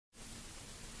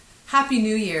Happy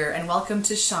New Year and welcome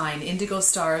to Shine, Indigo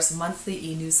Star's monthly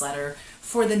e-newsletter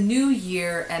for the new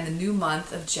year and the new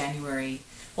month of January.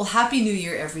 Well, Happy New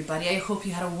Year, everybody. I hope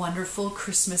you had a wonderful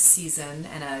Christmas season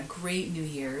and a great New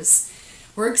Year's.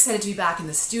 We're excited to be back in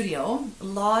the studio. A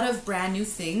lot of brand new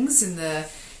things in the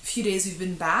few days we've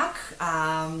been back.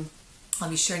 I'll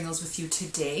be sharing those with you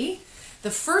today.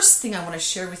 The first thing I want to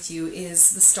share with you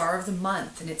is the star of the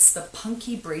month, and it's the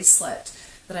punky bracelet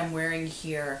that I'm wearing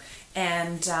here.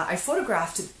 And I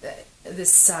photographed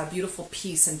this beautiful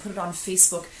piece and put it on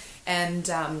Facebook, and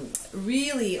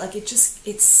really, like,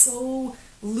 it's so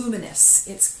luminous.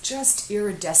 It's just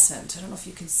iridescent. I don't know if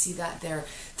you can see that there.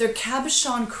 They're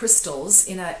cabochon crystals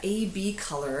in a AB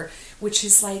color, which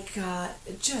is like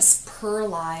just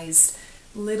pearlized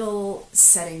little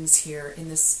settings here in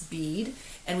this bead.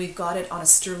 And we've got it on a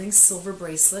sterling silver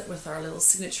bracelet with our little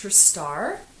signature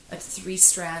star, a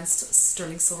 3-strand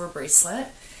sterling silver bracelet.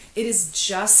 It is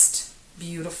just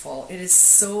beautiful. It is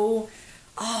so,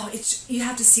 you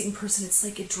have to see it in person. It's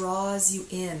like it draws you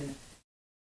in.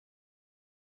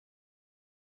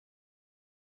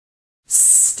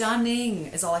 Stunning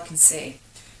is all I can say.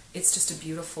 It's just a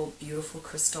beautiful, beautiful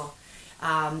crystal.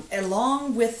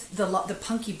 Along with the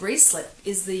punky bracelet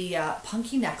is the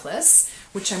punky necklace,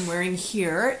 which I'm wearing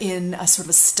here in a sort of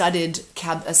a studded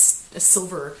a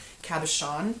silver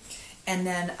cabochon, and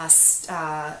then a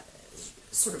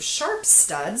sort of sharp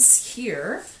studs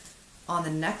here on the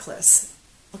necklace.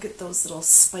 Look at those little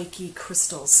spiky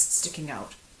crystals sticking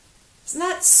out. Isn't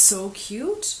that so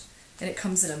cute? And it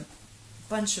comes in a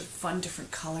bunch of fun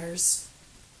different colors.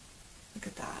 Look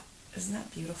at that. Isn't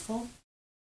that beautiful?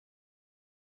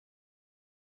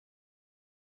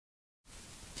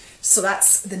 So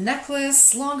that's the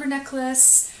necklace, longer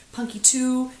necklace, punky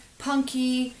 2,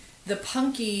 punky, the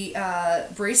punky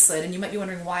bracelet. And you might be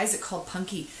wondering, why is it called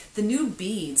punky? The new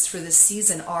beads for this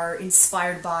season are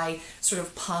inspired by sort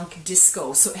of punk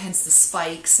disco, so hence the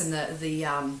spikes and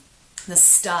the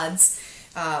studs.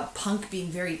 Punk being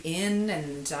very in,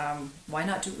 and why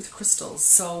not do it with crystals?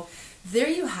 So there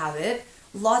you have it.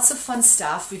 Lots of fun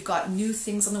stuff. We've got new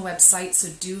things on the website, so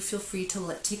do feel free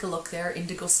to take a look there,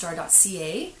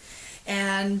 indigostar.ca.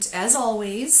 And as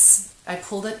always, I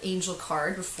pulled an angel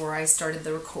card before I started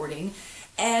the recording,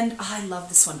 and I love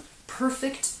this one.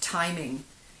 Perfect timing.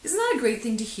 Isn't that a great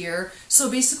thing to hear? So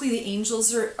basically the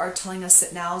angels are telling us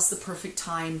that now is the perfect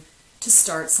time to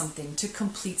start something, to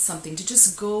complete something, to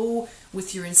just go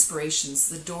with your inspirations.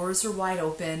 The doors are wide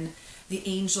open. The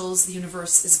angels, the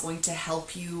universe is going to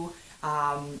help you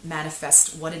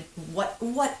manifest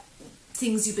what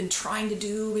things you've been trying to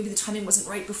do. Maybe the timing wasn't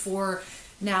right before.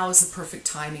 Now is the perfect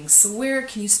timing. So where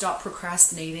can you stop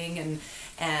procrastinating?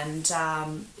 And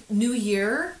new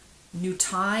year, new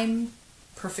time,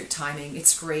 perfect timing.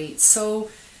 It's great.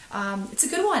 So it's a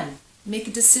good one. Make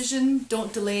a decision.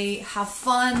 Don't delay. Have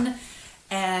fun.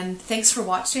 And thanks for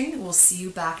watching. We'll see you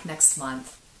back next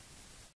month.